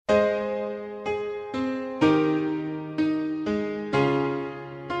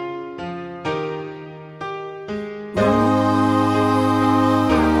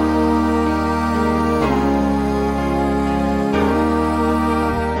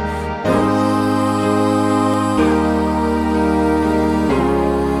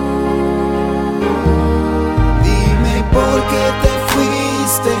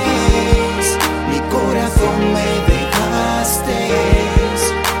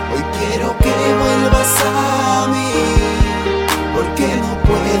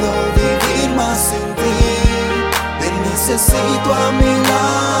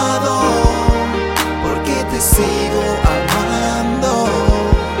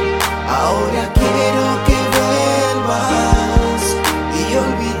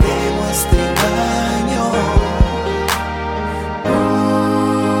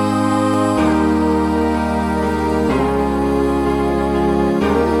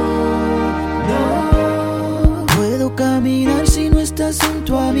estás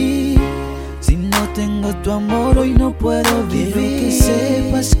junto a mí. Si no tengo tu amor hoy no puedo vivir. Quiero que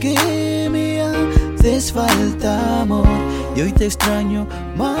sepas que me haces falta, amor, y hoy te extraño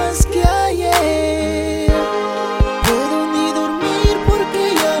más que ayer. Puedo ni dormir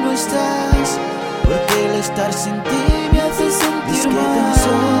porque ya no estás, porque el estar sin ti me hace sentir mal. Tan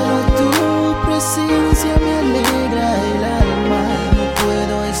solo tu presencia me alegra el alma. No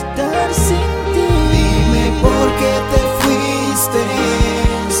puedo estar sin ti. Dime por qué te fuiste,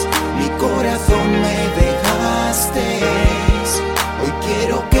 mi corazón me dejaste. Hoy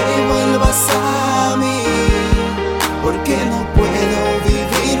quiero que vuelvas a mí, porque no puedo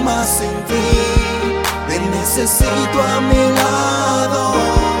vivir más sin ti. Te necesito a mi lado,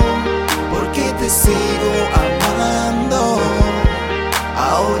 porque te sigo amando.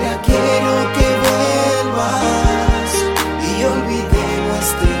 Ahora quiero que vuelvas y olvidemos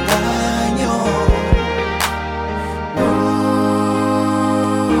este engaño.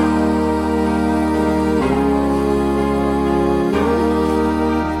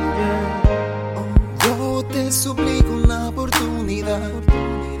 Yo te suplico una oportunidad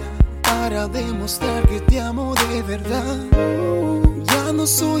para demostrar que te amo de verdad. Ya no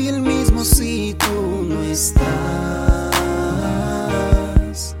soy el mismo si tú no estás.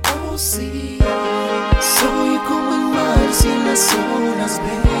 Oh sí, soy como el mar sin las olas,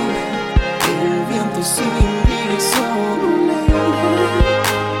 baby, el viento sin dirección.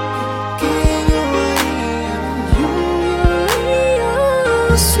 ¿Qué yo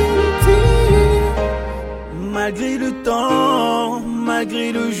haría sin ti? Malgré le temps, malgré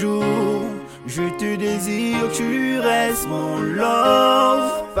le jour, je te désire, tu restes mon love.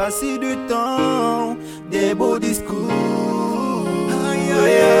 Passé de temps, des beaux discours.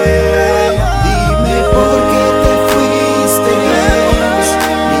 Dime por qué